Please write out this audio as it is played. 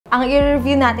Ang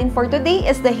i-review natin for today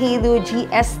is the HAYLOU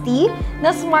GST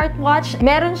na smartwatch.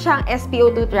 Meron siyang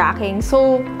SpO2 tracking.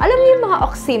 So, alam niyo yung mga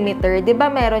oximeter, 'di ba?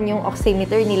 Meron yung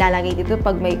oximeter nilalagay dito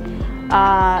pag may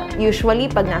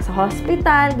usually pag nasa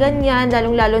hospital, ganyan,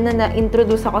 lalong-lalo na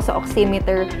na-introduce ako sa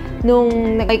oximeter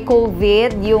nung may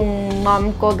COVID, yung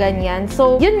mom ko, ganyan.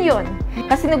 So, yun.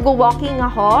 Kasi nag-walking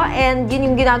ako and yun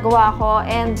yung ginagawa ko.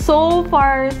 And so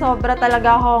far, sobra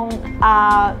talaga akong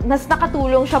mas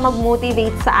nakatulong siya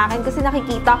mag-motivate sa akin kasi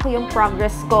nakikita ko yung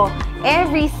progress ko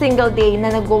every single day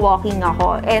na nag-walking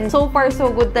ako. And so far, so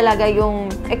good talaga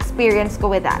yung experience ko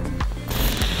with that.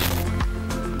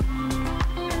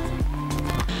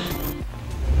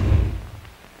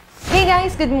 Hey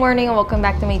guys! Good morning and welcome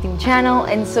back to my YouTube channel.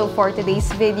 And so for today's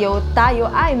video,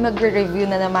 tayo ay magre-review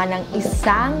na naman ng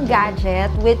isang gadget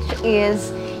which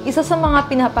is isa sa mga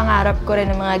pinapangarap ko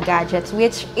rin ng mga gadgets,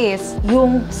 which is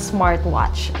yung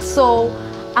smartwatch. So,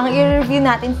 ang i-review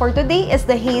natin for today is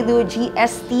the HAYLOU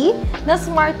GST na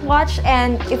smartwatch.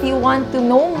 And if you want to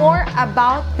know more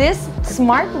about this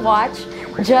smartwatch,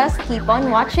 just keep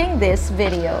on watching this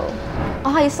video.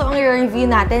 Okay, so ang i-review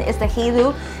natin is the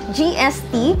HAYLOU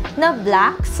GST na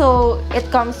black. So, it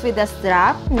comes with a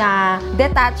strap na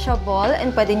detachable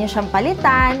and pwede nyo siyang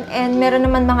palitan. And meron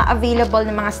naman mga available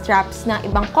na mga straps ng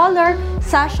ibang color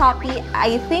sa Shopee.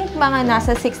 I think mga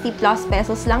nasa 60 plus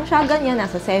pesos lang siya, ganyan,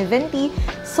 nasa 70.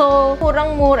 So,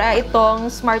 murang-mura itong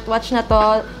smartwatch na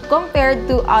to compared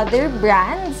to other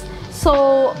brands.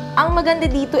 So, ang maganda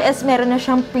dito is meron na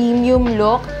siyang premium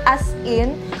look, as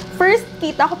in, first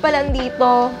kita ko pa lang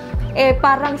dito,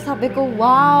 parang sabi ko,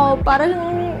 wow, parang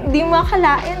hindi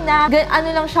makalain na, ano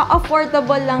lang siya,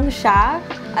 affordable lang siya,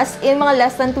 as in, mga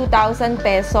less than 2,000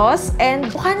 pesos,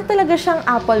 and mukha na talaga siyang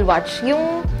Apple Watch,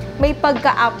 yung may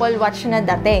pagka-Apple Watch na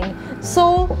dating.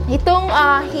 So, itong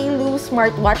HAYLOU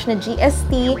smartwatch na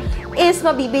GST is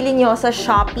mabibili nyo sa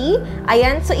Shopee.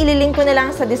 Ayan, so ililink ko na lang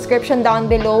sa description down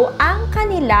below ang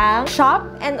kanilang shop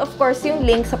and of course yung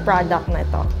link sa product na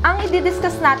to. Ang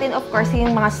i-discuss natin of course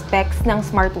yung mga specs ng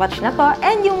smartwatch na to,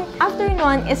 and yung after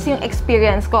nun is yung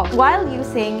experience ko while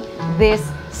using this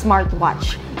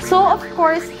smartwatch. So, of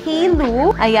course,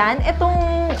 HAYLOU, ayan,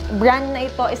 itong brand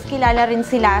na ito is kilala rin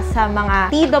sila sa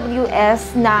mga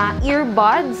TWS na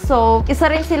earbuds. So, isa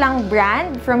rin silang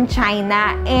brand from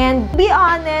China. And be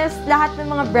honest, lahat ng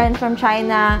mga brand from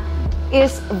China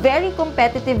is very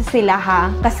competitive sila ha.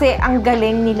 Kasi ang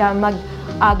galing nila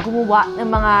gumawa ng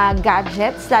mga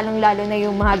gadgets, lalong-lalo na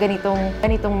yung mga ganitong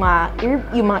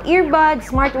yung mga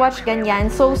earbuds, smartwatch, ganyan.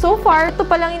 So far, ito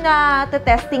pa lang yung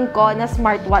na-testing ko na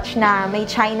smartwatch na may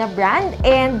China brand,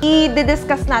 and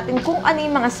i-discuss natin kung ano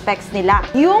yung mga specs nila.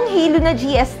 Yung HAYLOU na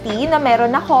GST na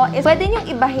meron ako is pwede nyong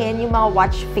ibahin yung mga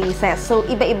watch faces. So,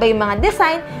 iba-iba yung mga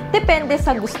design, depende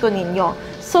sa gusto ninyo.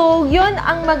 So, yun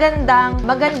ang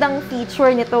magandang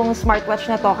feature nitong smartwatch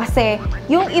na to, kasi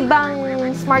yung ibang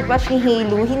smartwatch ni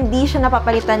HAYLOU, hindi siya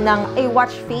napapalitan ng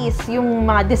watch face yung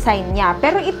mga design niya.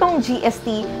 Pero itong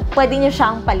GST, pwede nyo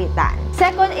siyang palitan.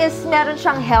 Second is, meron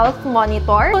siyang health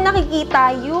monitor. So,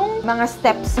 nakikita yung mga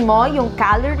steps mo, yung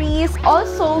calories,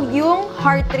 also yung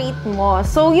heart rate mo.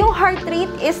 So, yung heart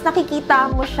rate is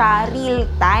nakikita mo siya real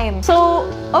time. So,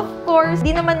 of course,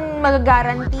 di naman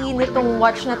mag-guarantee nitong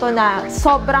watch na to na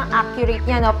sobrang accurate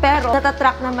niya, no? Pero,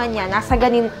 natatrack naman niya. Nasa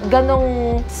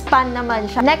ganong span naman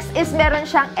siya. Next is, meron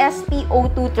siyang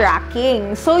SpO2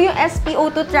 tracking. So, yung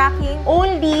SpO2 tracking,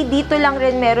 only dito lang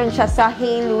rin meron siya sa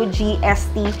HAYLOU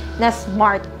GST na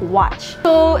smartwatch.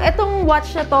 So, itong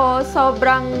watch na to,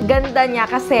 sobrang ganda niya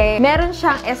kasi meron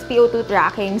siyang SpO2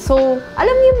 tracking. So,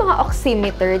 alam niyo yung mga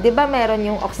oximeter, 'di ba? Meron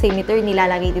yung oximeter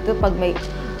nilalagay dito pag may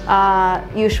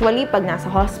usually pag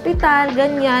nasa hospital,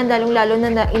 ganyan, lalong-lalo na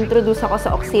na-introduce ako sa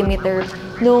oximeter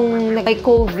nung may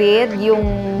COVID, yung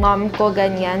mom ko,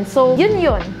 ganyan. So,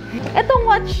 yun. Itong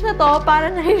watch na to,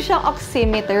 para na rin siyang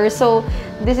oximeter. So,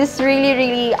 this is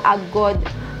really a good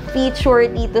feature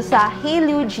dito sa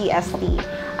HAYLOU GST.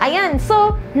 Ayan,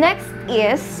 so, next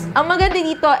is, ang maganda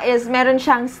dito is meron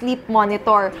siyang sleep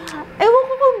monitor. Ewan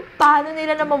ko kung paano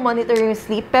nila na monitor yung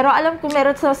sleep, pero alam ko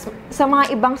meron sa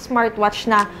mga ibang smartwatch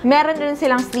na meron rin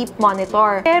silang sleep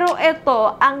monitor. Pero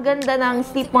ito, ang ganda ng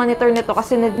sleep monitor nito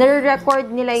kasi nare-record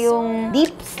nila yung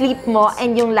deep sleep mo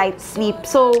and yung light sleep.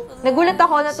 So, nagulat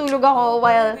ako, natulog ako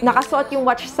while nakasuot yung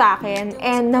watch sa akin,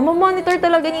 and namamonitor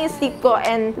talaga niya yung sleep ko,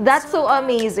 and that's so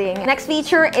amazing. Next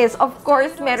feature is, of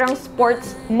course, merong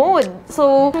sports mode.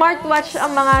 So, smartwatch,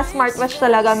 ang mga smartwatch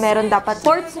talaga meron dapat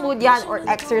sports mode yan or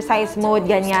exercise mode,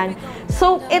 ganyan.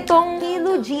 So, itong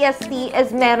HAYLOU GST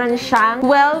is meron siyang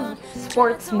 12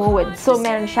 sports mode. So,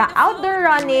 meron siya outdoor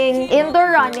running,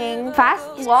 indoor running, fast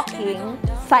walking,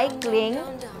 cycling,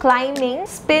 climbing,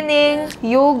 spinning,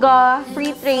 yoga,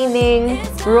 free training,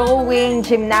 rowing,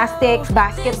 gymnastics,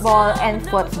 basketball, and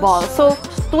football. So,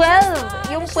 12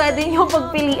 yung pwede nyo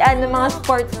pagpilian ng mga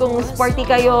sports kung sporty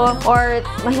kayo or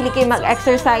mahilig kayo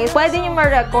mag-exercise. Pwede nyo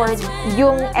ma-record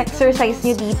yung exercise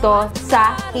nyo dito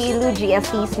sa HAYLOU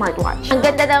GST Smartwatch. Ang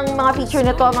ganda ng mga feature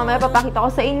na to, mamaya papakita ko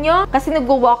sa inyo kasi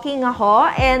nag-walking ako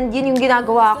and yun yung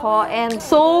ginagawa ko. And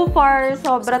so far,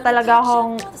 sobra talaga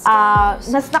akong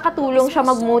mas nakatulong siya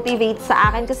mag-motivate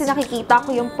sa akin kasi nakikita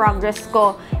ko yung progress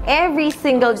ko every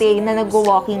single day na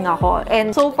nag-walking ako.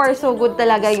 And so far, so good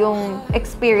talaga yung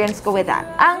experience ko with that.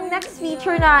 Ang next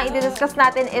feature na i-discuss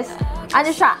natin is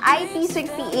ano siya,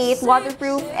 IP68,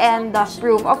 waterproof and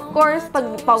dustproof. Of course, pag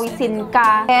pawisin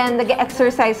ka and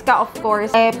nag-exercise ka, of course,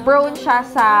 prone siya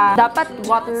sa dapat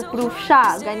waterproof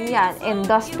siya, ganyan. And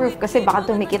dustproof kasi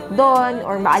baka tumikit doon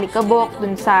or maalikabok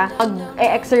dun sa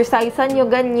pag-exercisean nyo,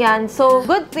 ganyan. So,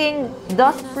 good thing,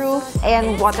 dustproof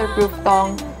and waterproof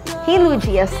tong HAYLOU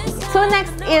GST. So,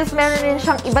 next is meron rin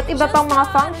siyang iba't iba pang mga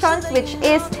functions which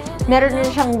is meron rin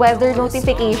siyang weather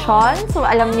notification. So,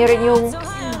 alam niyo rin yung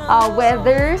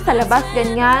weather sa labas,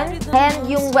 ganyan. And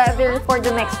yung weather for the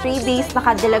next 3 days,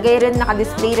 nakadilagay rin,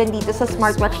 nakadisplay rin dito sa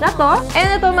smartwatch na to.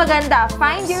 And ito maganda,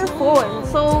 find your phone.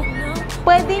 So,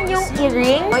 pwede nyong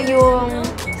i-ring yung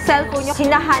cellphone nyo,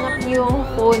 hinahanap nyo yung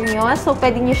phone nyo. So,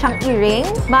 pwede nyo siyang i-ring,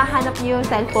 mahanap nyo yung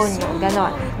cellphone nyo.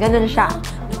 Ganon. Ganon siya.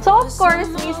 So, of course,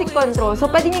 music control. So,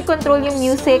 pwede nyo control yung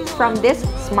music from this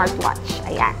smartwatch.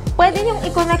 Ayan. Pwede nyo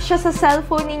i-connect siya sa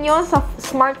cellphone ninyo, sa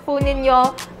smartphone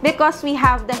ninyo, because we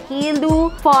have the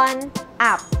HAYLOU Fun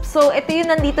app. So, ito yung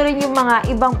nandito rin yung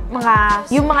mga ibang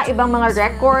mga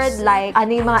record, like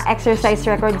ano yung mga exercise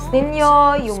records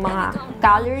ninyo, yung mga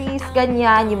calories,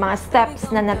 ganyan, yung mga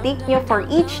steps na na-take nyo for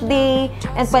each day.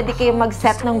 And pwede kayo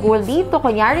mag-set ng goal dito.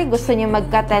 Kunyari, gusto nyo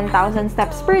magka 10,000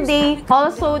 steps per day.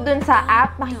 Also, dun sa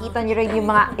app, makikita nyo rin yung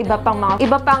mga iba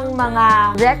pang mga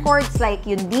records, like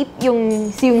yung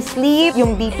yung sleep,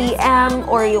 yung BPM,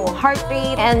 or yung heart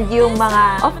rate, and yung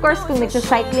mga, of course, kung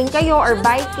nagsa-cycling kayo or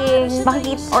biking,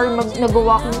 makikita, or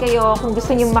nag-walking kayo, kung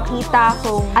gusto niyo makita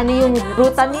kung ano yung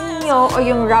ruta ninyo o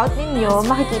yung route ninyo,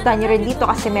 makikita niyo rin dito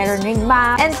kasi meron ring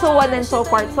map, and so on and so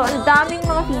forth. So, ang daming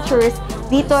mga features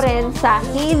dito rin sa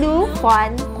HAYLOU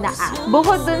Fun na app.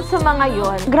 Bukod dun sa mga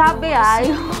yon, grabe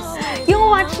yung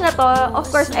watch na to, of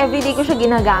course, everyday ko siya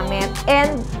ginagamit.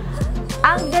 And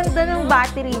ang ganda ng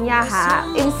battery niya, ha.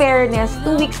 In fairness,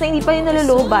 2 weeks na hindi pa yung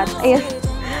nalulubat. Ayan.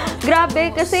 Grabe,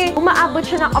 kasi umaabot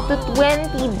siya ng up to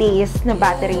 20 days na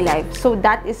battery life. So,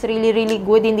 that is really, really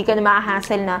good. Hindi ka na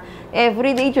ma-hassle na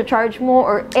everyday charge mo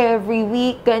or every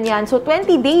week, ganyan. So,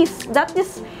 20 days, that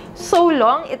is so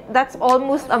long. That's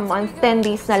almost a month, 10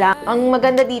 days na lang. Ang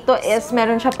maganda dito is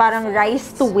meron siya parang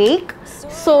rise to wake.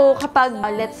 So, kapag,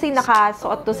 let's say,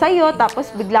 nakasuot to sa'yo,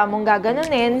 tapos bigla mong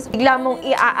gaganunin, bigla mong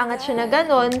iaangat siya na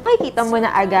ganon, makikita mo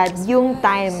na agad yung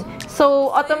time.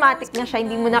 So, automatic na siya.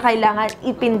 Hindi mo na kailangan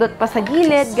ipindot pa sa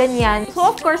gilid, ganyan. So,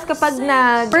 of course, kapag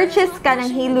na-purchase ka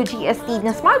ng HAYLOU GST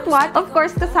na smartwatch, of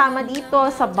course, kasama dito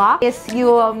sa box is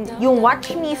yung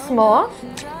watch mismo,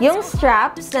 yung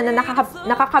straps na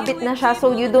nakakabit na siya,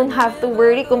 so you don't have to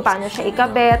worry kung paano siya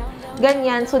ikabit.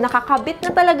 Ganyan. So, nakakabit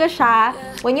na talaga siya.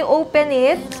 When you open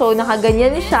it, so,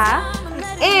 nakaganyan siya.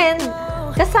 And,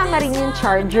 kasama rin yung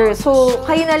charger. So,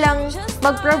 kayo na lang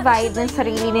mag-provide ng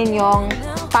sarili ninyong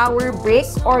power brick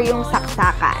or yung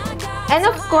saksakan. And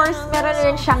of course, meron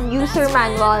rin siyang user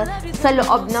manual sa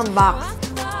loob ng box.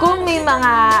 Kung may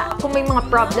mga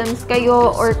problems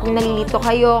kayo or kung nalilito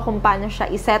kayo kung paano siya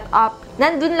i-set up,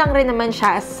 nandun lang rin naman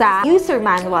siya sa user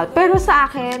manual. Pero sa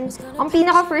akin, ang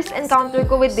pinaka first encounter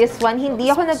ko with this one, hindi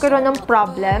ako nagkaroon ng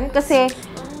problem kasi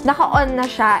naka-on na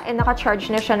siya and naka-charge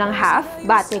na siya ng half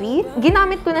battery.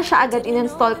 Ginamit ko na siya agad,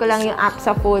 in-install ko lang yung app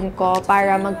sa phone ko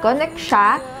para mag-connect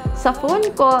siya sa phone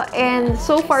ko, and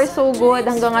so far so good.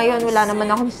 Hanggang ngayon, wala naman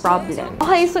akong problem.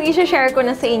 Okay, so i-share ko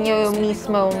na sa inyo yung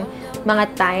mismong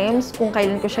mga times kung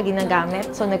kailan ko siya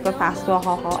ginagamit. So, nagpa-fast walk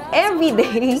ako every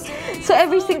day. So,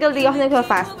 every single day ako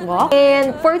nagpa-fast walk.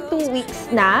 And for 2 weeks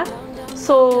na.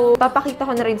 So, papakita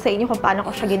ko na rin sa inyo kung paano ko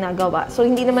siya ginagawa. So,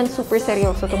 hindi naman super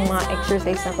seryoso itong mga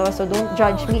exercise na to. So, don't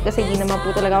judge me kasi hindi naman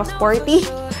po talaga ako sporty.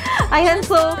 Ayan,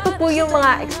 so, ito po yung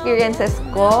mga experiences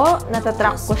ko.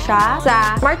 Natatrack ko siya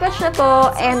sa smartwatch na to.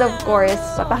 And of course,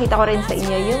 papakita ko rin sa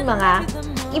inyo yung mga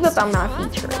iba pang mga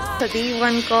features. So, day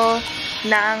 1 ko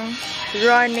ng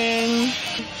running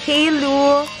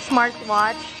HAYLOU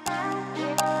smartwatch.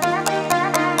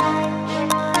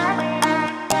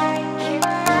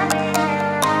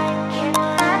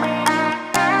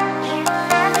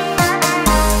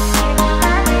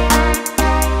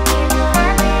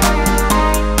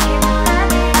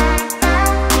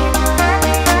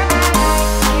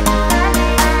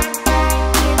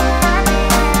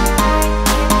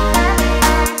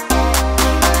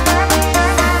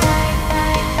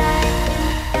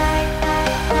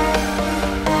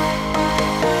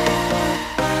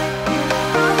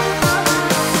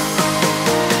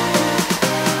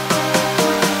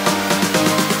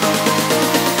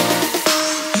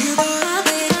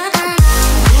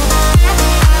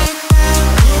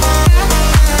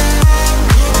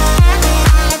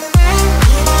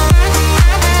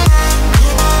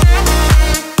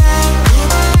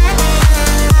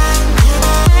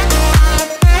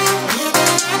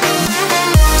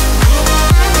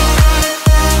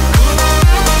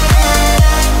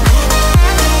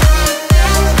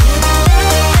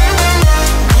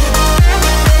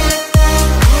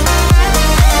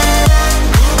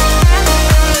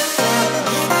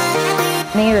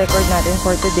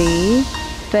 for today.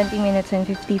 20 minutes and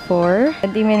 54.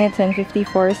 20 minutes and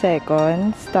 54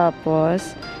 seconds.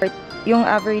 Tapos, yung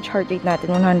average heart rate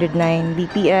natin, 109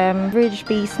 BPM. Average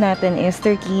pace natin is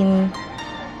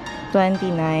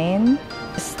 13:29.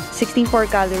 64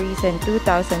 calories and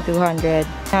 2,200.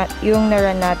 Yung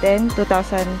na-run natin,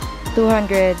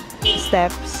 2,200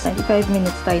 steps. 95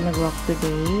 minutes tayo nag-walk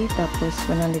today. Tapos,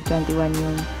 121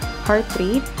 yung heart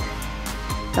rate.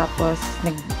 Tapos,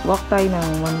 nag-walk tayo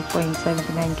ng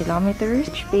 1.79 kilometers.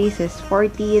 Which pace is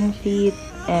 14 feet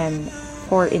and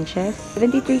 4 inches.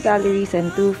 73 calories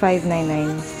and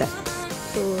 2,599 steps.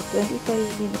 So,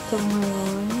 25 minutes ang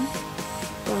ngayon.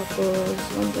 Tapos,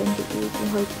 128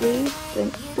 yung heart rate.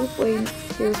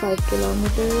 2.05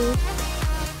 kilometers.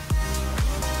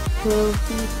 12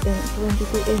 feet and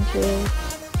 22 inches.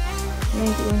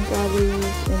 91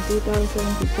 calories and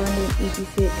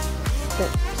 2,686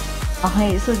 steps.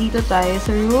 Okay, so dito tayo sa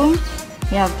room.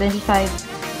 We have 25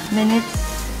 minutes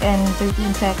and 13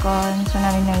 seconds,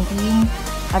 119.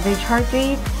 Average heart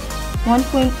rate,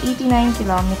 1.89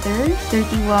 kilometers,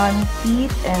 31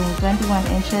 feet and 21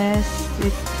 inches,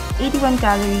 with 81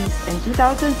 calories and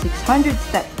 2,600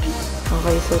 steps.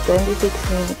 Okay, so 26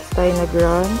 minutes tayo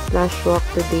nag-run / walk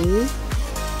today.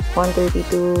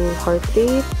 132 heart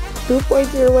rate,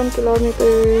 2.01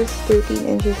 kilometers,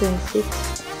 13 inches and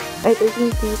 13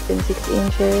 feet and 6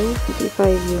 inches,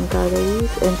 55 yung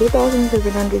calories, and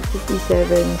 2,757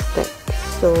 steps.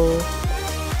 So,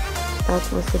 that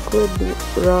was a good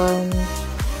run.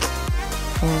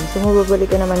 And so, mababalik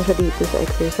ka naman siya dito sa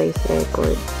exercise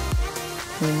record.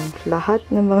 And lahat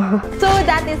ng mga... So,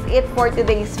 that is it for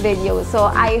today's video.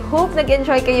 So, I hope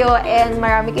nag-enjoy kayo and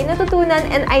marami kayong natutunan,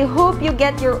 and I hope you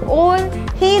get your own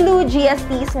HAYLOU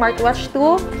GST Smartwatch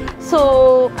too.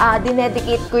 So,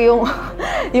 dinedicate ko yung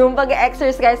yung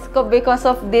pag-exercise ko because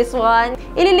of this one.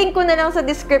 Ililink ko na lang sa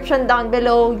description down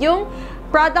below yung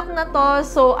product na to.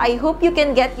 So, I hope you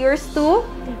can get yours too.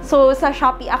 So, sa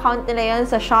Shopee account nila yun,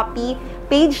 sa Shopee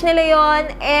page nila yun.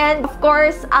 And, of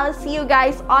course, I'll see you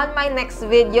guys on my next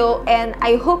video. And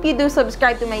I hope you do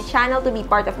subscribe to my channel to be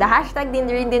part of the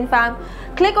 #DinDinRinDinFam.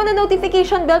 Click on the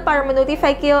notification bell para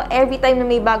ma-notify kayo every time na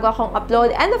may bago akong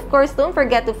upload. And, of course, don't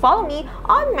forget to follow me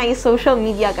on my social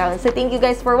media accounts. So, thank you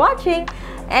guys for watching.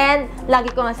 And,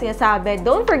 lagi ko nga sinasabi,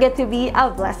 don't forget to be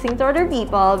a blessing to other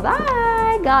people.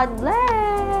 Bye! God bless!